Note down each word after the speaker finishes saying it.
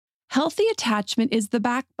Healthy attachment is the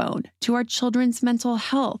backbone to our children's mental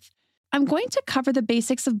health. I'm going to cover the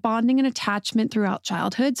basics of bonding and attachment throughout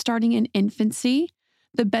childhood, starting in infancy,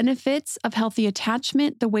 the benefits of healthy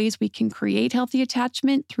attachment, the ways we can create healthy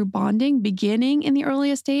attachment through bonding, beginning in the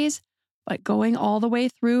earliest days, but going all the way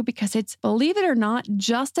through, because it's, believe it or not,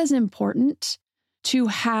 just as important to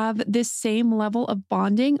have this same level of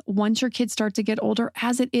bonding once your kids start to get older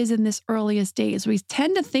as it is in this earliest days. We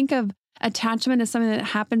tend to think of attachment as something that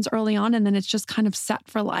happens early on and then it's just kind of set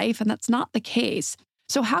for life, and that's not the case.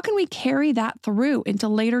 So how can we carry that through into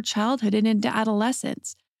later childhood and into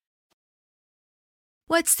adolescence?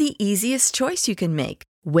 What's the easiest choice you can make?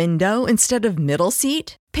 Window instead of middle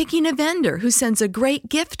seat? Picking a vendor who sends a great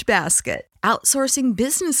gift basket? Outsourcing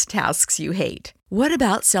business tasks you hate? What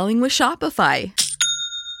about selling with Shopify?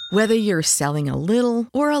 Whether you're selling a little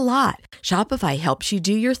or a lot, Shopify helps you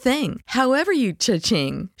do your thing, however you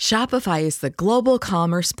cha-ching. Shopify is the global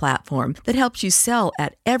commerce platform that helps you sell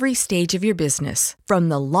at every stage of your business. From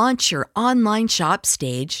the launch your online shop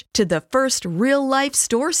stage to the first real-life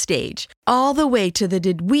store stage, all the way to the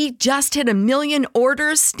did we just hit 1 million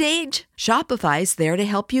orders stage. Shopify's there to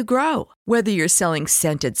help you grow. Whether you're selling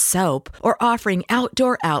scented soap or offering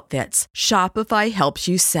outdoor outfits, Shopify helps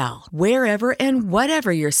you sell. Wherever and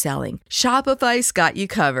whatever you're selling, Shopify's got you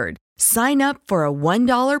covered. Sign up for a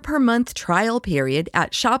 $1 per month trial period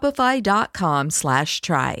at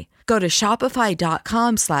shopify.com/try. Go to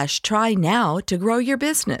shopify.com/try now to grow your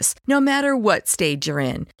business, no matter what stage you're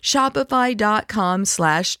in.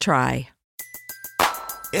 Shopify.com/try.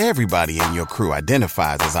 Everybody in your crew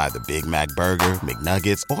identifies as either Big Mac Burger,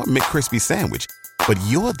 McNuggets, or McCrispy Sandwich. But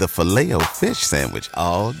you're the Filet-O-Fish Sandwich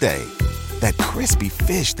all day. That crispy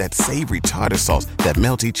fish, that savory tartar sauce, that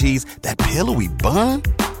melty cheese, that pillowy bun.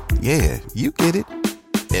 Yeah, you get it.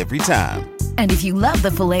 Every time. And if you love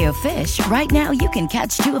the Filet-O-Fish, right now you can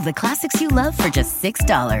catch 2 of the classics you love for just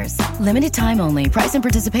 $6. Limited time only. Price and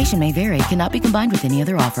participation may vary. Cannot be combined with any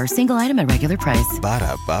other offer. Single item at regular price.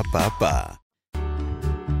 Ba-da-ba-ba-ba.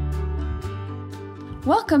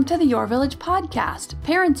 Welcome to the Your Village podcast,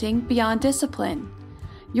 Parenting Beyond Discipline.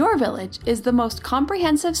 Your Village is the most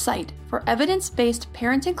comprehensive site for evidence-based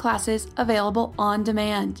parenting classes available on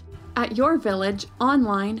demand at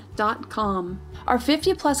yourvillageonline.com. Our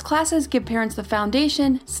 50-plus classes give parents the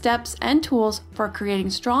foundation, steps, and tools for creating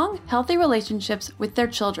strong, healthy relationships with their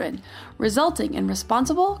children, resulting in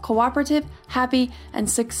responsible, cooperative, happy, and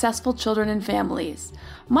successful children and families.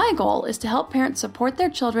 My goal is to help parents support their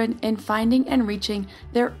children in finding and reaching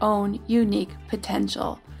their own unique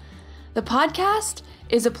potential. The podcast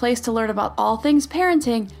is a place to learn about all things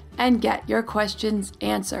parenting and get your questions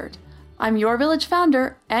answered. I'm Your Village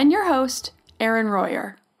founder and your host, Erin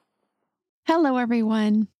Royer. Hello,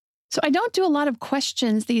 everyone. So I don't do a lot of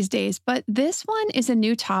questions these days, but this one is a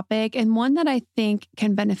new topic and one that I think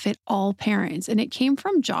can benefit all parents. And it came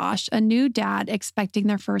from Josh, a new dad expecting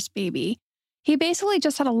their first baby. He basically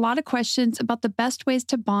just had a lot of questions about the best ways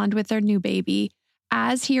to bond with their new baby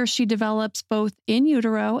as he or she develops both in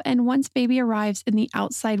utero and once baby arrives in the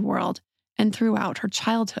outside world and throughout her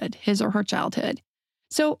childhood, his or her childhood.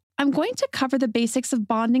 So I'm going to cover the basics of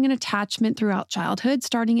bonding and attachment throughout childhood,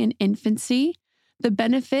 starting in infancy, the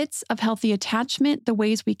benefits of healthy attachment, the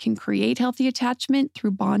ways we can create healthy attachment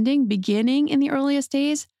through bonding, beginning in the earliest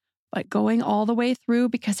days, but going all the way through,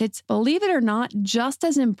 because it's, believe it or not, just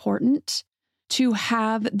as important to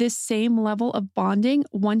have this same level of bonding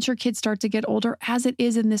once your kids start to get older as it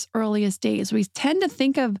is in this earliest days. We tend to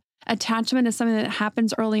think of attachment as something that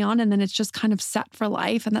happens early on and then it's just kind of set for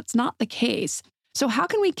life, and that's not the case. So how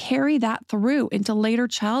can we carry that through into later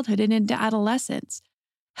childhood and into adolescence?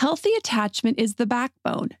 Healthy attachment is the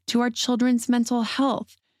backbone to our children's mental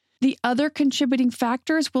health. The other contributing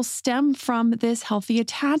factors will stem from this healthy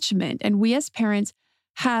attachment, and we as parents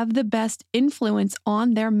have the best influence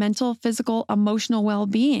on their mental, physical, emotional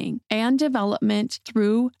well-being and development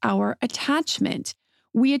through our attachment.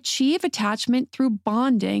 We achieve attachment through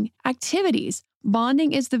bonding activities.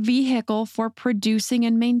 Bonding is the vehicle for producing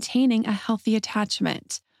and maintaining a healthy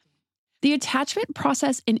attachment. The attachment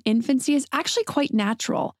process in infancy is actually quite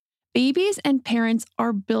natural. Babies and parents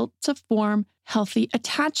are built to form healthy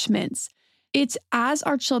attachments. It's as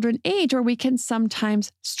our children age where we can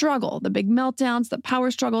sometimes struggle. The big meltdowns, the power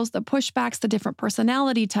struggles, the pushbacks, the different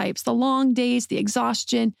personality types, the long days, the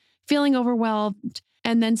exhaustion, feeling overwhelmed,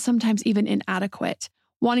 and then sometimes even inadequate.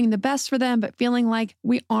 Wanting the best for them, but feeling like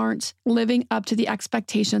we aren't living up to the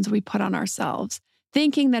expectations we put on ourselves.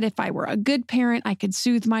 Thinking that if I were a good parent, I could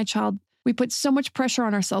soothe my child. We put so much pressure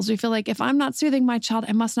on ourselves. We feel like if I'm not soothing my child,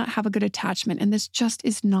 I must not have a good attachment. And this just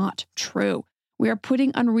is not true. We are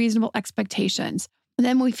putting unreasonable expectations.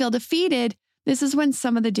 Then when we feel defeated, this is when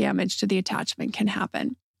some of the damage to the attachment can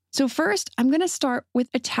happen. So first, I'm going to start with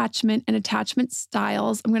attachment and attachment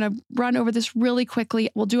styles. I'm going to run over this really quickly.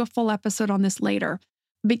 We'll do a full episode on this later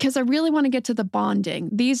because I really want to get to the bonding.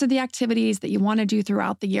 These are the activities that you want to do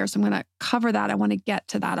throughout the year. So I'm going to cover that. I want to get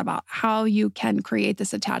to that about how you can create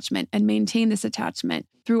this attachment and maintain this attachment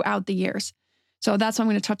throughout the years. So that's why I'm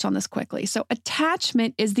going to touch on this quickly. So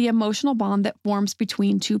attachment is the emotional bond that forms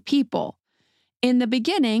between two people. In the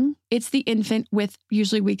beginning, it's the infant with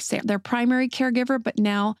usually their primary caregiver, but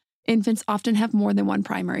now infants often have more than one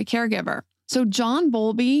primary caregiver. So John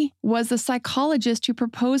Bowlby was the psychologist who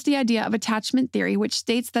proposed the idea of attachment theory, which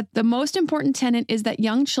states that the most important tenet is that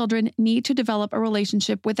young children need to develop a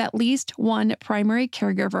relationship with at least one primary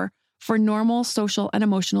caregiver for normal social and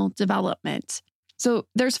emotional development. So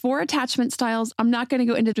there's 4 attachment styles. I'm not going to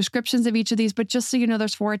go into descriptions of each of these, but just so you know,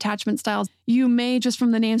 there's 4 attachment styles. You may just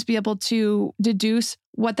from the names be able to deduce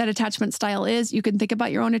what that attachment style is. You can think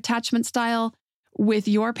about your own attachment style with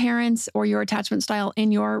your parents or your attachment style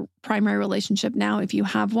in your primary relationship now, if you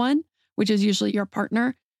have one, which is usually your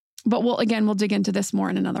partner. But we'll dig into this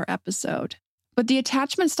more in another episode. But the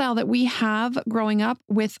attachment style that we have growing up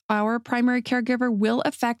with our primary caregiver will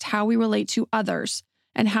affect how we relate to others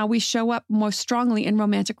and how we show up most strongly in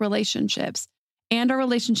romantic relationships and our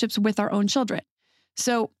relationships with our own children.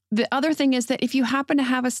 So the other thing is that if you happen to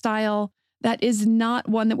have a style that is not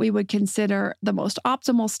one that we would consider the most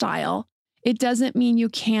optimal style, it doesn't mean you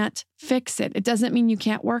can't fix it. It doesn't mean you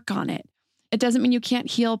can't work on it. It doesn't mean you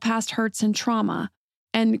can't heal past hurts and trauma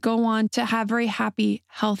and go on to have very happy,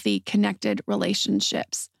 healthy, connected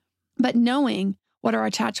relationships. But knowing what our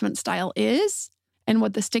attachment style is and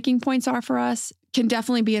what the sticking points are for us can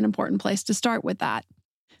definitely be an important place to start with that.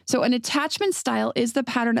 So an attachment style is the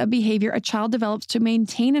pattern of behavior a child develops to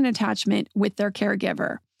maintain an attachment with their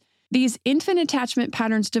caregiver. These infant attachment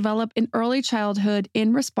patterns develop in early childhood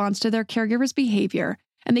in response to their caregiver's behavior,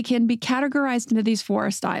 and they can be categorized into these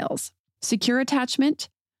 4 styles: secure attachment,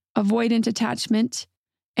 avoidant attachment,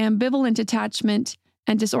 ambivalent attachment,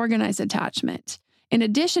 and disorganized attachment. In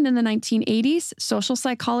addition, in the 1980s, social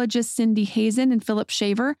psychologists Cindy Hazen and Philip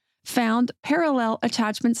Shaver found parallel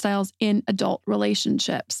attachment styles in adult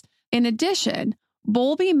relationships. In addition,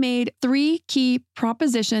 Bowlby made 3 key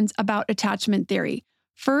propositions about attachment theory.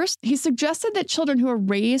 First, he suggested that children who are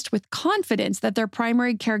raised with confidence that their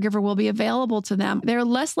primary caregiver will be available to them, they're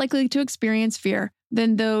less likely to experience fear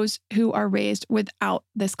than those who are raised without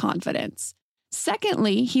this confidence.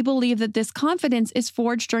 Secondly, he believed that this confidence is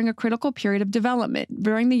forged during a critical period of development,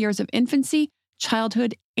 during the years of infancy,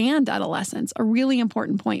 childhood, and adolescence. A really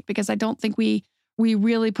important point, because I don't think we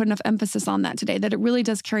really put enough emphasis on that today, that it really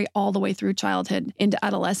does carry all the way through childhood into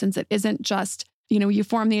adolescence. It isn't just, you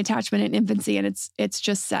form the attachment in infancy and it's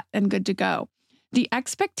just set and good to go. The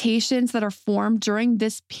expectations that are formed during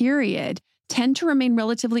this period tend to remain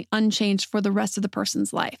relatively unchanged for the rest of the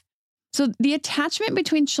person's life. So the attachment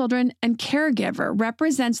between children and caregiver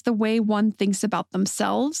represents the way one thinks about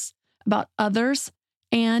themselves, about others,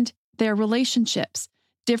 and their relationships.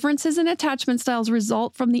 Differences in attachment styles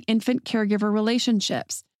result from the infant-caregiver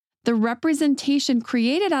relationships. The representation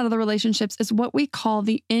created out of the relationships is what we call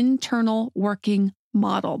the internal working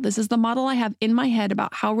model. This is the model I have in my head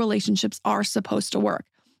about how relationships are supposed to work,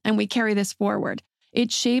 and we carry this forward.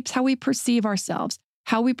 It shapes how we perceive ourselves,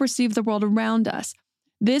 how we perceive the world around us.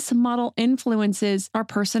 This model influences our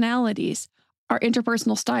personalities, our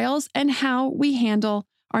interpersonal styles, and how we handle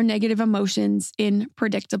our negative emotions in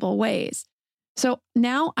predictable ways. So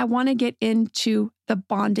now I want to get into the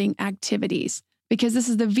bonding activities, because this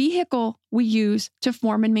is the vehicle we use to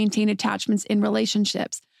form and maintain attachments in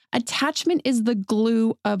relationships. Attachment is the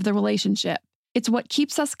glue of the relationship. It's what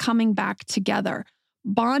keeps us coming back together.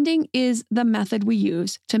 Bonding is the method we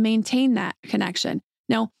use to maintain that connection.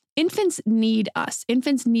 Now, infants need us.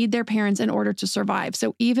 Infants need their parents in order to survive.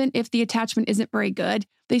 So even if the attachment isn't very good,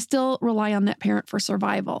 they still rely on that parent for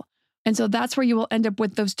survival. And so that's where you will end up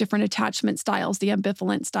with those different attachment styles, the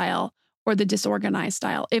ambivalent style or the disorganized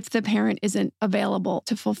style, if the parent isn't available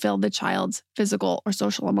to fulfill the child's physical or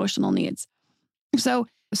social emotional needs. So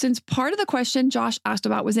since part of the question Josh asked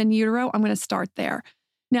about was in utero, I'm going to start there.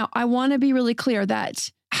 Now, I want to be really clear that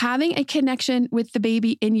having a connection with the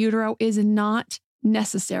baby in utero is not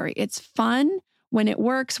necessary. It's fun when it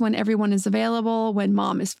works, when everyone is available, when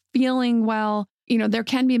mom is feeling well. There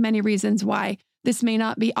can be many reasons why this may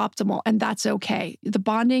not be optimal, and that's okay. The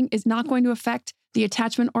bonding is not going to affect the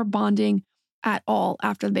attachment or bonding at all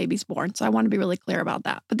after the baby's born. So I want to be really clear about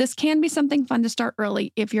that. But this can be something fun to start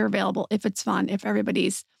early if you're available, if it's fun, if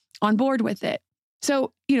everybody's on board with it.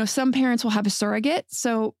 So, some parents will have a surrogate.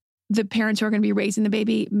 So the parents who are going to be raising the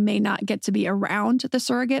baby may not get to be around the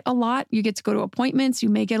surrogate a lot. You get to go to appointments. You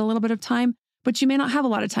may get a little bit of time, but you may not have a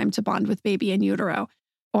lot of time to bond with baby in utero.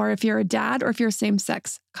 Or if you're a dad or if you're a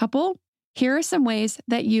same-sex couple, here are some ways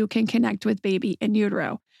that you can connect with baby in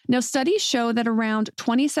utero. Now, studies show that around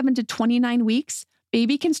 27 to 29 weeks,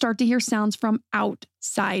 baby can start to hear sounds from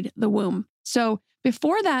outside the womb. So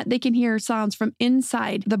before that, they can hear sounds from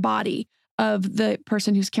inside the body of the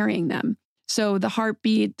person who's carrying them. So the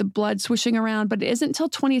heartbeat, the blood swishing around, but it isn't until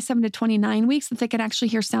 27 to 29 weeks that they can actually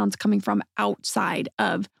hear sounds coming from outside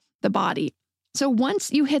of the body. So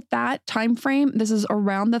once you hit that time frame, this is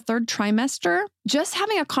around the third trimester, just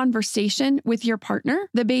having a conversation with your partner,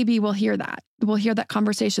 the baby will hear that. Will hear that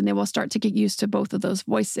conversation. They will start to get used to both of those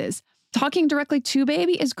voices. Talking directly to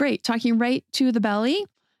baby is great. Talking right to the belly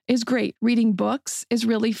is great. Reading books is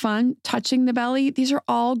really fun. Touching the belly, these are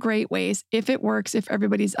all great ways if it works, if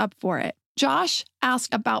everybody's up for it. Josh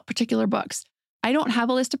asked about particular books. I don't have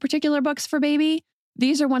a list of particular books for baby.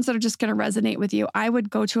 These are ones that are just going to resonate with you. I would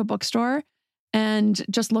go to a bookstore and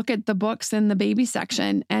just look at the books in the baby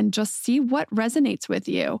section and just see what resonates with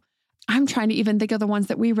you. I'm trying to even think of the ones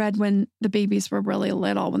that we read when the babies were really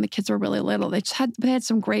little, when the kids were really little. They had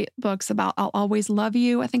some great books about I'll Always Love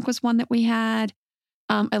You, I think was one that we had.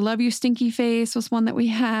 I Love You, Stinky Face was one that we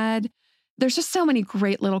had. There's just so many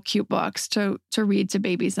great little cute books to read to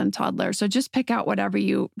babies and toddlers. So just pick out whatever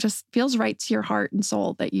you just feels right to your heart and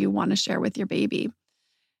soul that you want to share with your baby.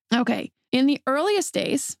 Okay. In the earliest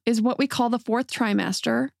days is what we call the fourth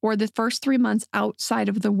trimester, or the first 3 months outside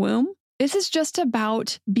of the womb. This is just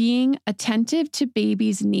about being attentive to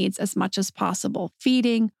baby's needs as much as possible.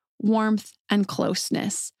 Feeding, warmth, and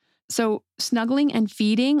closeness. So snuggling and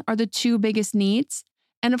feeding are the two biggest needs.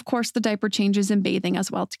 And of course, the diaper changes and bathing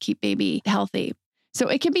as well to keep baby healthy. So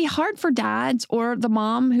it can be hard for dads or the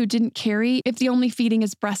mom who didn't carry if the only feeding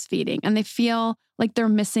is breastfeeding and they feel like they're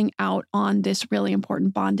missing out on this really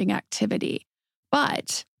important bonding activity.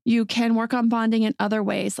 But you can work on bonding in other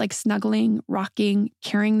ways like snuggling, rocking,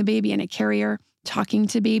 carrying the baby in a carrier, talking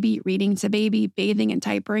to baby, reading to baby, bathing and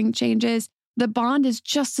diapering changes. The bond is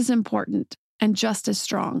just as important and just as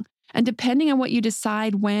strong. And depending on what you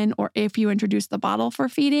decide when or if you introduce the bottle for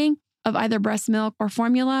feeding of either breast milk or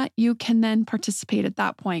formula, you can then participate at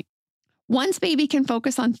that point. Once baby can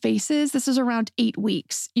focus on faces, this is around 8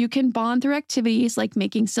 weeks. You can bond through activities like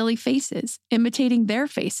making silly faces, imitating their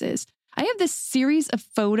faces. I have this series of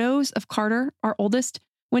photos of Carter, our oldest,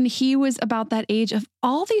 when he was about that age, of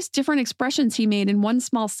all these different expressions he made in one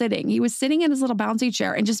small sitting. He was sitting in his little bouncy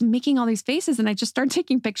chair and just making all these faces, and I just started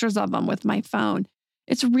taking pictures of them with my phone.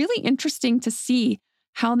 It's really interesting to see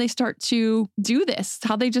how they start to do this,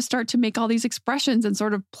 how they just start to make all these expressions and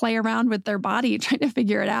sort of play around with their body, trying to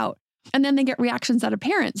figure it out. And then they get reactions out of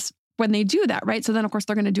parents when they do that, right? So then, of course,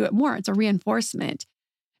 they're going to do it more. It's a reinforcement.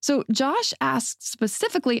 So Josh asked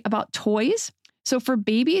specifically about toys. So for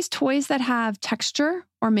babies, toys that have texture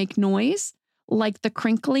or make noise, like the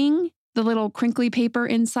crinkling, the little crinkly paper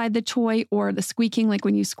inside the toy, or the squeaking, like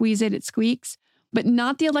when you squeeze it, it squeaks, but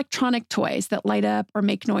not the electronic toys that light up or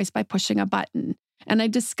make noise by pushing a button. And I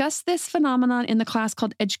discussed this phenomenon in the class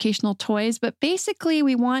called Educational Toys, but basically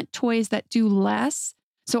we want toys that do less.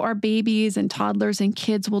 So our babies and toddlers and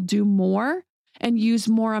kids will do more and use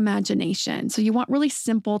more imagination. So you want really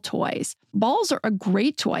simple toys. Balls are a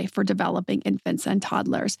great toy for developing infants and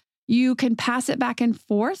toddlers. You can pass it back and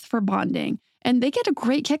forth for bonding. And they get a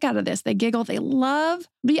great kick out of this. They giggle. They love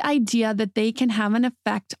the idea that they can have an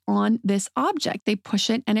effect on this object. They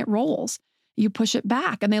push it and it rolls. You push it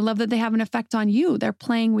back and they love that they have an effect on you. They're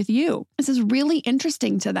playing with you. This is really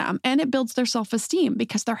interesting to them, and it builds their self-esteem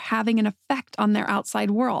because they're having an effect on their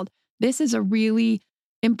outside world. This is a really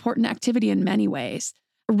important activity in many ways.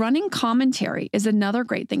 Running commentary is another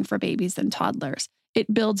great thing for babies and toddlers.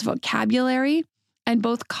 It builds vocabulary and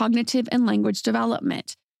both cognitive and language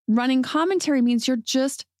development. Running commentary means you're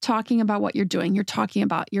just talking about what you're doing. You're talking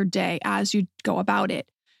about your day as you go about it.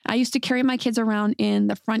 I used to carry my kids around in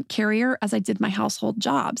the front carrier as I did my household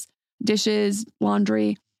jobs, dishes,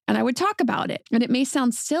 laundry, and I would talk about it. And it may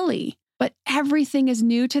sound silly, but everything is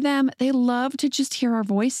new to them. They love to just hear our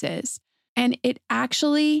voices. And it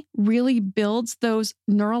actually really builds those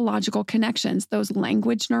neurological connections, those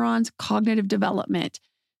language neurons, cognitive development.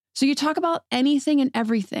 So you talk about anything and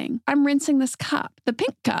everything. I'm rinsing this cup, the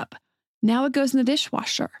pink cup. Now it goes in the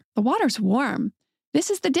dishwasher. The water's warm. This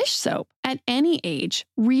is the dish soap. At any age,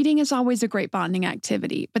 reading is always a great bonding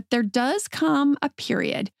activity, but there does come a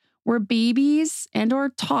period where babies and or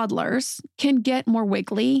toddlers can get more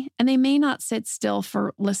wiggly and they may not sit still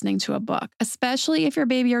for listening to a book, especially if your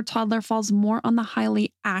baby or toddler falls more on the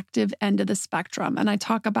highly active end of the spectrum. And I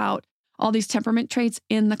talk about all these temperament traits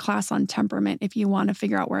in the class on temperament if you want to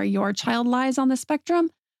figure out where your child lies on the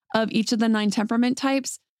spectrum of each of the 9 temperament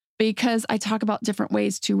types, because I talk about different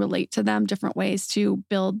ways to relate to them, different ways to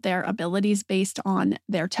build their abilities based on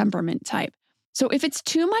their temperament type. So if it's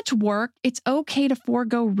too much work, it's okay to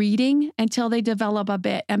forego reading until they develop a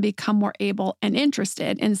bit and become more able and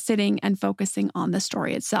interested in sitting and focusing on the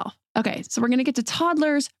story itself. Okay, so we're going to get to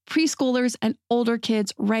toddlers, preschoolers, and older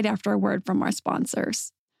kids right after a word from our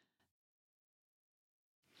sponsors.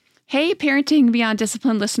 Hey, Parenting Beyond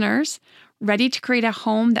Discipline listeners. Ready to create a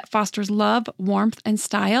home that fosters love, warmth, and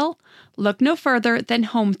style? Look no further than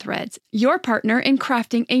Home Threads, your partner in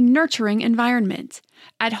crafting a nurturing environment.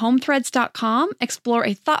 At HomeThreads.com, explore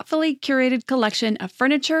a thoughtfully curated collection of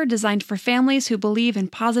furniture designed for families who believe in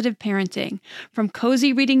positive parenting. From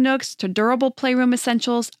cozy reading nooks to durable playroom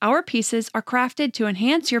essentials, our pieces are crafted to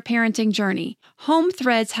enhance your parenting journey. Home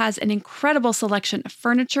Threads has an incredible selection of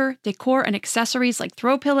furniture, decor, and accessories like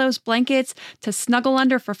throw pillows, blankets, to snuggle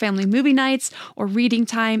under for family movie nights or reading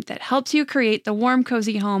time that helps you create the warm,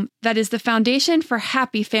 cozy home that is the foundation for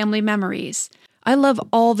happy family memories. I love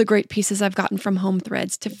all the great pieces I've gotten from Home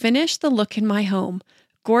Threads to finish the look in my home.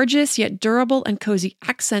 Gorgeous yet durable and cozy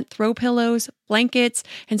accent throw pillows, blankets,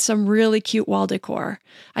 and some really cute wall decor.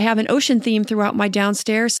 I have an ocean theme throughout my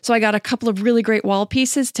downstairs, so I got a couple of really great wall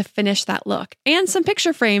pieces to finish that look, and some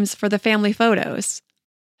picture frames for the family photos.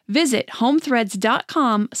 Visit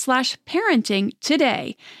homethreads.com/parenting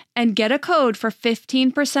today and get a code for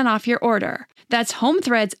 15% off your order. That's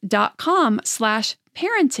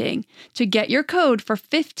homethreads.com/parenting to get your code for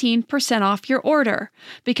 15% off your order,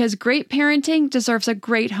 because great parenting deserves a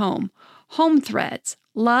great home. Home Threads,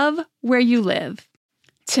 love where you live.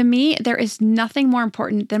 To me, there is nothing more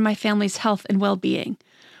important than my family's health and well-being.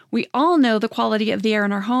 We all know the quality of the air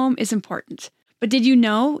in our home is important. But did you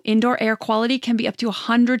know indoor air quality can be up to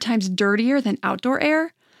 100 times dirtier than outdoor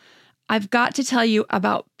air? I've got to tell you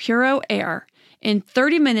about Puro Air. In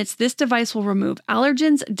 30 minutes, this device will remove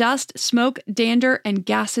allergens, dust, smoke, dander, and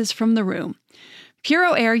gases from the room.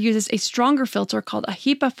 Puro Air uses a stronger filter called a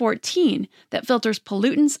HEPA 14 that filters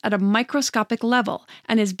pollutants at a microscopic level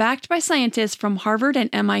and is backed by scientists from Harvard and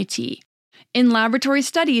MIT. In laboratory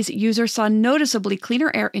studies, users saw noticeably cleaner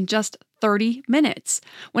air in just 30 minutes.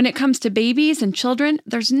 When it comes to babies and children,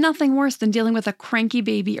 there's nothing worse than dealing with a cranky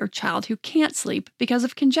baby or child who can't sleep because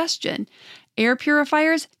of congestion. Air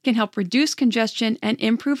purifiers can help reduce congestion and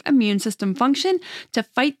improve immune system function to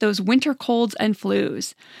fight those winter colds and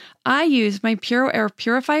flus. I use my Puro Air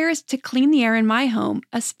purifiers to clean the air in my home,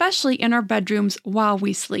 especially in our bedrooms while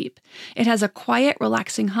we sleep. It has a quiet,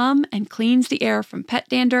 relaxing hum and cleans the air from pet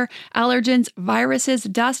dander, allergens, viruses,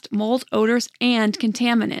 dust, mold, odors, and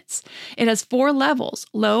contaminants. It has 4 levels: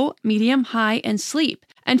 low, medium, high, and sleep,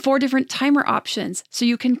 and 4 different timer options, so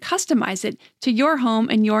you can customize it to your home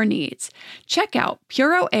and your needs. Check out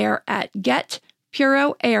Puro Air at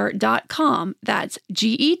getpuroair.com. That's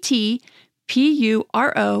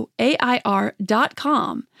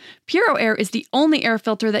GETPUROAIR.com. Puro Air is the only air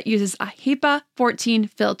filter that uses a HEPA 14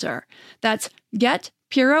 filter. That's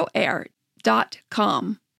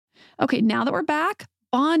getpuroair.com. Okay, now that we're back,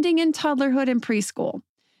 bonding in toddlerhood and preschool.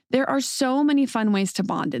 There are so many fun ways to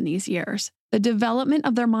bond in these years. The development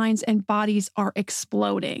of their minds and bodies are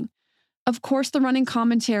exploding. Of course, the running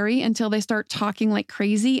commentary until they start talking like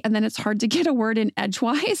crazy, and then it's hard to get a word in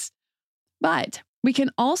edgewise. But we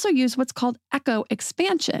can also use what's called echo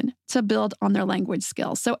expansion to build on their language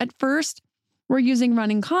skills. So at first, we're using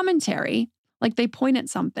running commentary, like they point at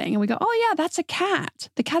something and we go, oh yeah, that's a cat.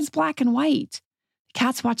 The cat's black and white. The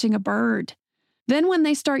cat's watching a bird. Then when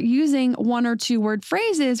they start using 1 or 2 word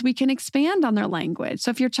phrases, we can expand on their language.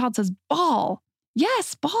 So if your child says ball,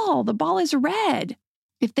 yes, ball, the ball is red.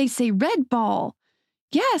 If they say red ball,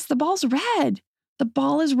 yes, the ball's red. The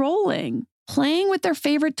ball is rolling. Playing with their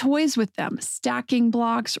favorite toys with them, stacking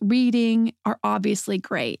blocks, reading are obviously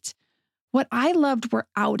great. What I loved were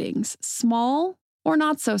outings, small or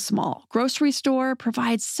not so small. Grocery store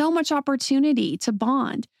provides so much opportunity to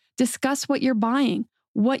bond, discuss what you're buying,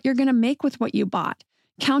 what you're going to make with what you bought,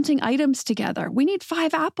 counting items together. We need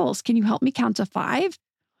 5 apples. Can you help me count to 5?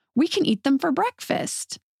 We can eat them for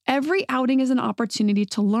breakfast. Every outing is an opportunity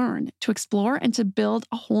to learn, to explore, and to build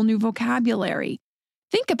a whole new vocabulary.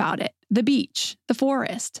 Think about it. The beach, the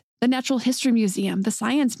forest, the Natural History Museum, the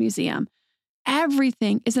Science Museum.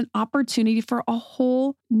 Everything is an opportunity for a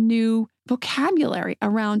whole new vocabulary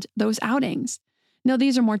around those outings. Now,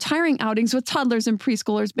 these are more tiring outings with toddlers and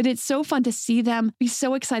preschoolers, but it's so fun to see them be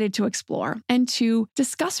so excited to explore and to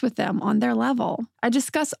discuss with them on their level. I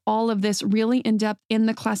discuss all of this really in depth in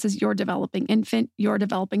the classes Your Developing Infant, Your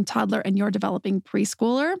Developing Toddler, and Your Developing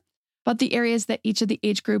Preschooler, but the areas that each of the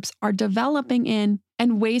age groups are developing in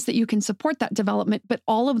and ways that you can support that development. But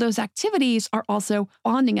all of those activities are also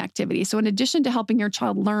bonding activities. So in addition to helping your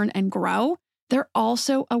child learn and grow, they're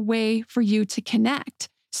also a way for you to connect.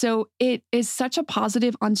 So it is such a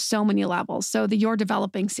positive on so many levels. So the Your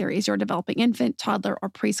Developing series, Your Developing Infant, Toddler, or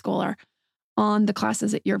Preschooler on the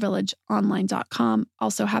classes at yourvillageonline.com.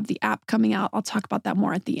 Also have the app coming out. I'll talk about that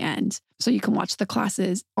more at the end. So you can watch the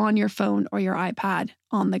classes on your phone or your iPad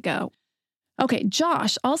on the go. Okay,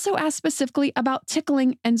 Josh also asked specifically about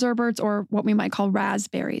tickling and Zerberts, or what we might call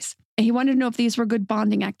raspberries. And he wanted to know if these were good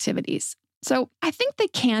bonding activities. So I think they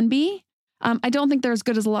can be. I don't think they're as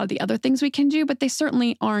good as a lot of the other things we can do, but they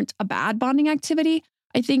certainly aren't a bad bonding activity.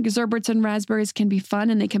 I think Zerberts and raspberries can be fun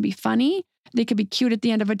and they can be funny. They could be cute at the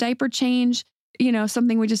end of a diaper change,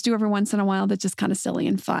 something we just do every once in a while that's just kind of silly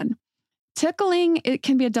and fun. Tickling, it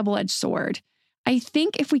can be a double-edged sword. I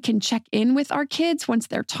think if we can check in with our kids once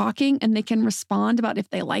they're talking and they can respond about if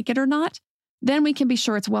they like it or not, then we can be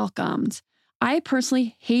sure it's welcomed. I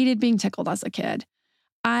personally hated being tickled as a kid.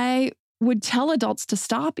 I would tell adults to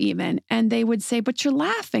stop even, and they would say, but you're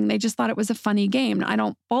laughing. They just thought it was a funny game. I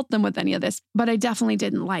don't fault them with any of this, but I definitely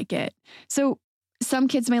didn't like it. So some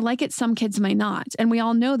kids may like it, some kids may not. And we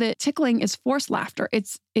all know that tickling is forced laughter.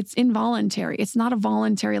 It's involuntary. It's not a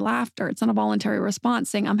voluntary laughter. It's not a voluntary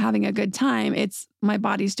response saying, I'm having a good time. It's my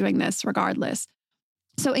body's doing this regardless.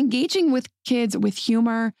 So engaging with kids with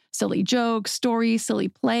humor, silly jokes, stories, silly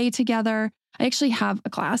play together. I actually have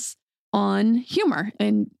a class on humor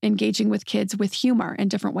and engaging with kids with humor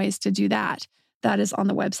and different ways to do that. That is on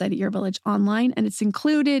the website at Your Village Online, and it's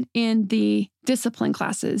included in the discipline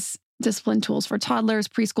classes, discipline tools for toddlers,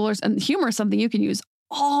 preschoolers, and humor is something you can use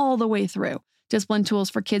all the way through. Discipline tools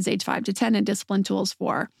for kids age 5 to 10 and discipline tools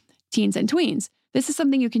for teens and tweens. This is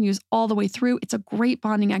something you can use all the way through. It's a great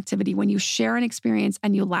bonding activity when you share an experience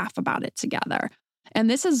and you laugh about it together. And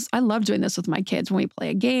I love doing this with my kids when we play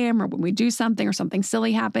a game or when we do something or something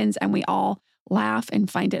silly happens and we all laugh and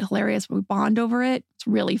find it hilarious. We bond over it. It's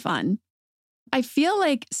really fun. I feel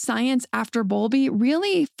like science after Bowlby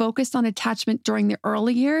really focused on attachment during the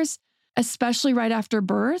early years, especially right after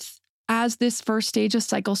birth, as this first stage of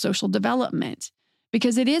psychosocial development,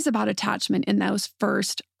 because it is about attachment in those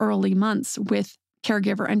first early months with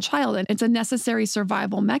caregiver and child. And it's a necessary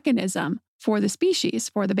survival mechanism for the species,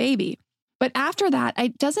 for the baby. But after that,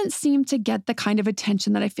 it doesn't seem to get the kind of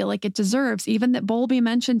attention that I feel like it deserves, even that Bowlby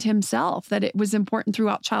mentioned himself, that it was important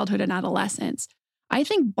throughout childhood and adolescence. I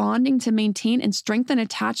think bonding to maintain and strengthen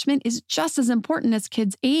attachment is just as important as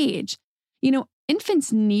kids age.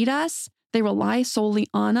 Infants need us. They rely solely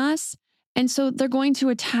on us. And so they're going to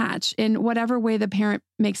attach in whatever way the parent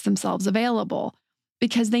makes themselves available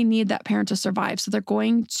because they need that parent to survive. So they're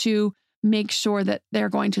going to make sure that they're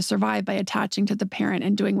going to survive by attaching to the parent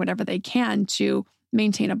and doing whatever they can to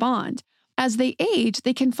maintain a bond. As they age,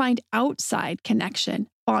 they can find outside connection,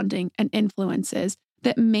 bonding, and influences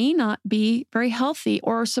that may not be very healthy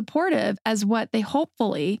or supportive as what they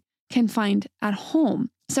hopefully can find at home.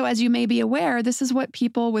 So as you may be aware, this is what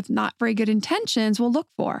people with not very good intentions will look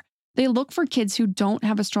for. They look for kids who don't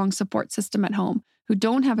have a strong support system at home, who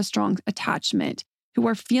don't have a strong attachment, who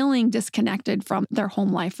are feeling disconnected from their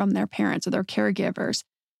home life, from their parents or their caregivers,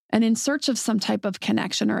 and in search of some type of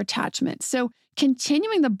connection or attachment. So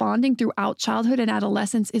continuing the bonding throughout childhood and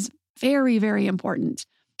adolescence is very, very important.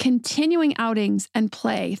 Continuing outings and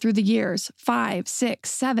play through the years 5, 6,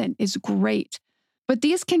 7 is great. But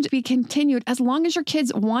these can be continued as long as your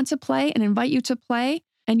kids want to play and invite you to play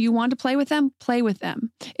and you want to play with them, play with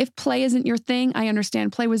them. If play isn't your thing, I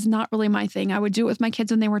understand. Play was not really my thing. I would do it with my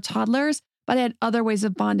kids when they were toddlers, but I had other ways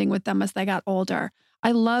of bonding with them as they got older.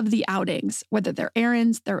 I love the outings, whether they're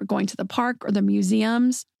errands, they're going to the park or the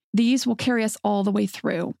museums. These will carry us all the way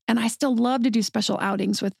through. And I still love to do special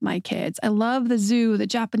outings with my kids. I love the zoo, the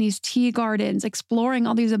Japanese tea gardens, exploring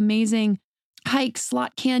all these amazing hikes,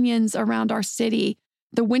 slot canyons around our city,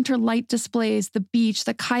 the winter light displays, the beach,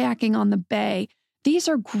 the kayaking on the bay. These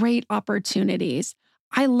are great opportunities.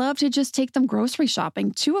 I love to just take them grocery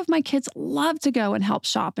shopping. 2 of my kids love to go and help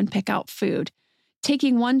shop and pick out food.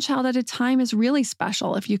 Taking one child at a time is really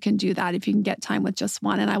special if you can do that, if you can get time with just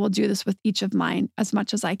one. And I will do this with each of mine as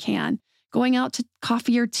much as I can. Going out to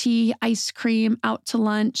coffee or tea, ice cream, out to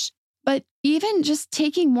lunch. But even just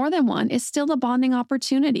taking more than one is still a bonding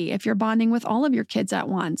opportunity if you're bonding with all of your kids at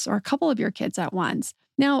once or a couple of your kids at once.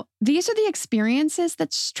 Now, these are the experiences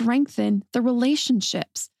that strengthen the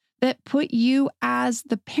relationships, that put you as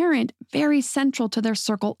the parent very central to their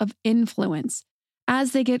circle of influence.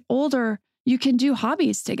 As they get older, you can do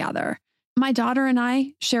hobbies together. My daughter and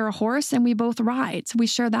I share a horse and we both ride. So we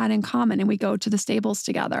share that in common and we go to the stables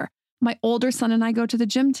together. My older son and I go to the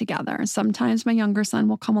gym together. Sometimes my younger son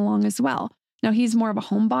will come along as well. Now, he's more of a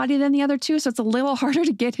homebody than the other two, so it's a little harder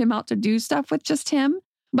to get him out to do stuff with just him.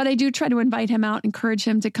 But I do try to invite him out, encourage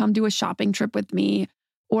him to come do a shopping trip with me,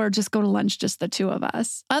 or just go to lunch, just the two of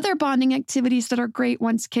us. Other bonding activities that are great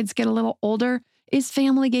once kids get a little older is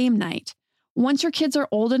family game night. Once your kids are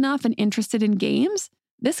old enough and interested in games,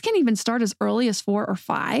 this can even start as early as 4 or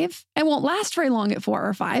 5. It won't last very long at 4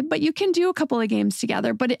 or 5, but you can do a couple of games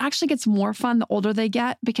together. But it actually gets more fun the older they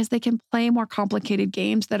get because they can play more complicated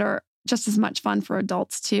games that are just as much fun for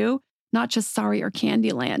adults too, not just Sorry or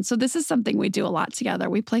Candyland. So this is something we do a lot together.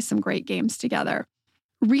 We play some great games together.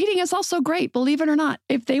 Reading is also great, believe it or not.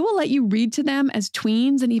 If they will let you read to them as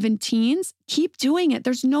tweens and even teens, keep doing it.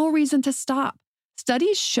 There's no reason to stop.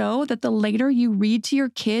 Studies show that the later you read to your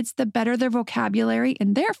kids, the better their vocabulary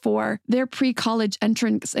and therefore their pre-college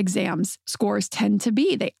entrance exams scores tend to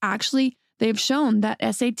be. They've shown that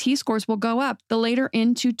SAT scores will go up the later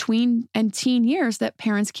into tween and teen years that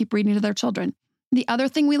parents keep reading to their children. The other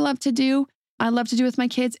thing I love to do with my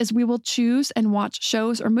kids is we will choose and watch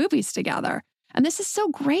shows or movies together. And this is so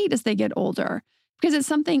great as they get older because it's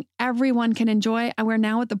something everyone can enjoy. And we're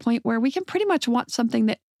now at the point where we can pretty much watch something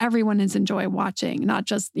that everyone is enjoy watching, not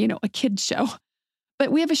just, a kid's show.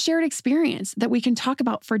 But we have a shared experience that we can talk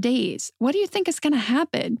about for days. What do you think is going to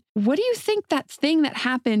happen? What do you think that thing that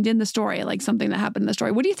happened in the story, like something that happened in the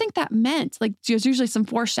story, what do you think that meant? Like there's usually some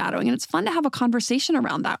foreshadowing, and it's fun to have a conversation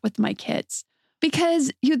around that with my kids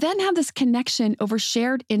because you then have this connection over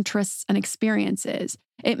shared interests and experiences.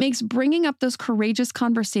 It makes bringing up those courageous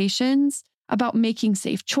conversations about making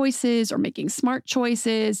safe choices or making smart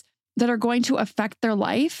choices that are going to affect their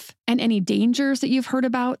life and any dangers that you've heard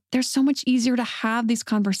about. They're so much easier to have these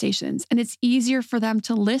conversations, and it's easier for them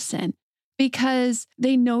to listen because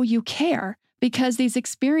they know you care, because these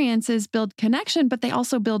experiences build connection, but they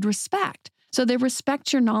also build respect. So they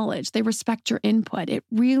respect your knowledge. They respect your input. It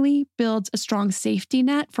really builds a strong safety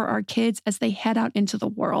net for our kids as they head out into the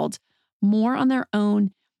world more on their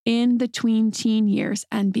own in the tween-teen years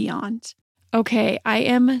and beyond. Okay, I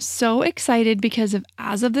am so excited because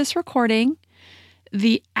as of this recording,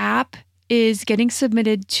 the app is getting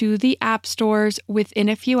submitted to the app stores within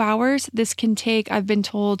a few hours. This can take, I've been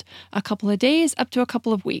told, a couple of days up to a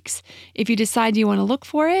couple of weeks. If you decide you want to look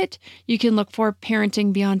for it, you can look for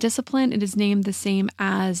Parenting Beyond Discipline. It is named the same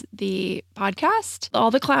as the podcast.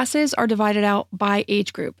 All the classes are divided out by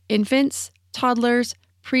age group: infants, toddlers,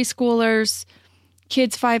 preschoolers,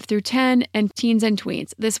 kids 5 through 10, and teens and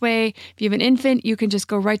tweens. This way, if you have an infant, you can just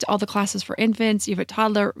go right to all the classes for infants. You have a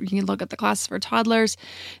toddler, you can look at the classes for toddlers.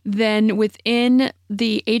 Then within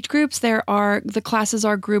the age groups, the classes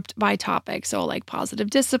are grouped by topic. So like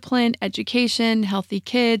positive discipline, education, healthy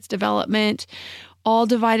kids, development, all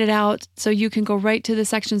divided out. So you can go right to the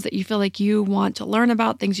sections that you feel like you want to learn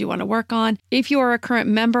about, things you want to work on. If you are a current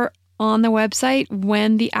member on the website,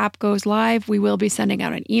 when the app goes live, we will be sending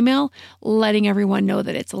out an email letting everyone know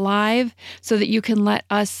that it's live so that you can let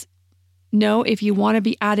us know if you want to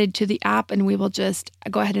be added to the app, and we will just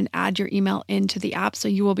go ahead and add your email into the app. So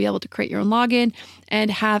you will be able to create your own login and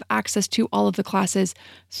have access to all of the classes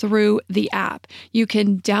through the app. You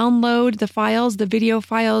can download the files, the video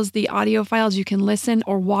files, the audio files. You can listen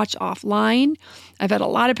or watch offline. I've had a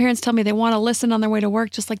lot of parents tell me they want to listen on their way to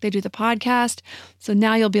work just like they do the podcast. So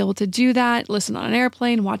now you'll be able to do that, listen on an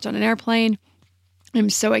airplane, watch on an airplane. I'm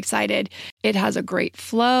so excited. It has a great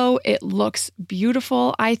flow. It looks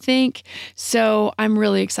beautiful, I think. So I'm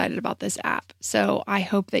really excited about this app. So I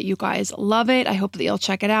hope that you guys love it. I hope that you'll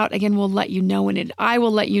check it out. Again, I will let you know when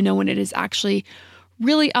it is actually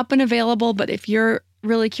really up and available. But if you're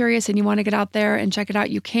really curious and you want to get out there and check it out,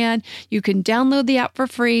 you can. You can download the app for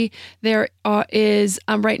free. There is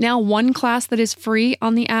right now one class that is free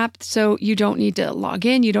on the app, so you don't need to log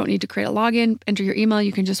in. You don't need to create a login, enter your email.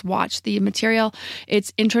 You can just watch the material.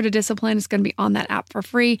 It's Intro to Discipline. It's going to be on that app for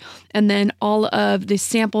free. And then all of the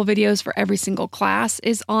sample videos for every single class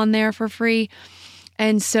is on there for free.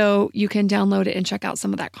 And so you can download it and check out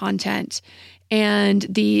some of that content. And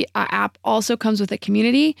the app also comes with a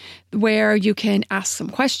community where you can ask some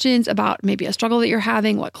questions about maybe a struggle that you're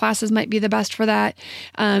having, what classes might be the best for that.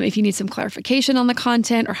 If you need some clarification on the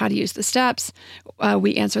content or how to use the steps,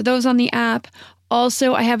 we answer those on the app.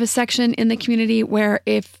 Also, I have a section in the community where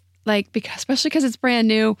especially because it's brand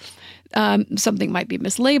new, something might be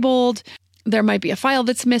mislabeled. there might be a file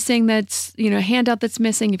that's missing, that's, a handout that's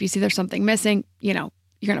missing. If you see there's something missing, you're going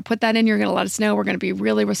to put that in. You're going to let us know. We're going to be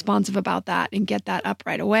really responsive about that and get that up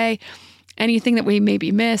right away. Anything that we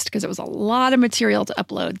maybe missed, because it was a lot of material to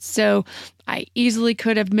upload. So I easily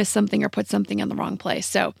could have missed something or put something in the wrong place.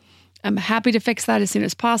 So I'm happy to fix that as soon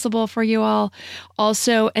as possible for you all.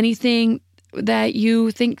 Also, anything that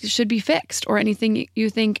you think should be fixed or anything you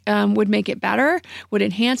think would make it better, would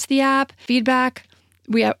enhance the app, feedback.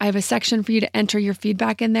 I have a section for you to enter your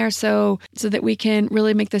feedback in there so that we can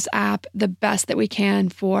really make this app the best that we can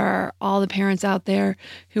for all the parents out there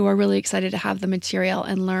who are really excited to have the material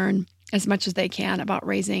and learn as much as they can about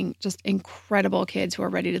raising just incredible kids who are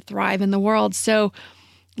ready to thrive in the world. So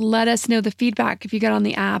let us know the feedback if you get on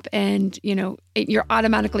the app, and you're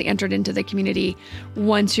automatically entered into the community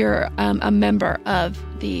once you're a member of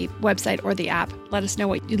the website or the app. Let us know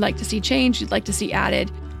what you'd like to see changed, you'd like to see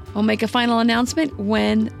added. We'll make a final announcement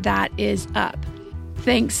when that is up.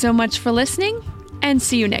 Thanks so much for listening, and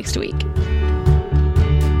see you next week.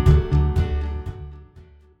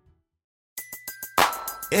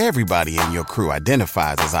 Everybody in your crew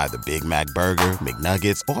identifies as either Big Mac Burger,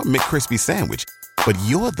 McNuggets, or McCrispy Sandwich. But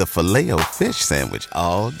you're the Filet-O-Fish Sandwich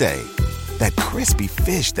all day. That crispy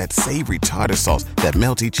fish, that savory tartar sauce, that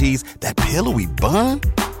melty cheese, that pillowy bun.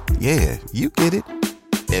 Yeah, you get it.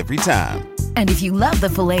 Every time. And if you love the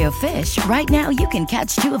Filet-O-Fish, right now you can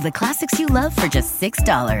catch 2 of the classics you love for just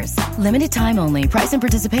 $6. Limited time only. Price and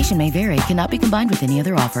participation may vary. Cannot be combined with any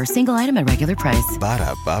other offer. Single item at regular price.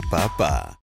 Ba-da-ba-ba-ba.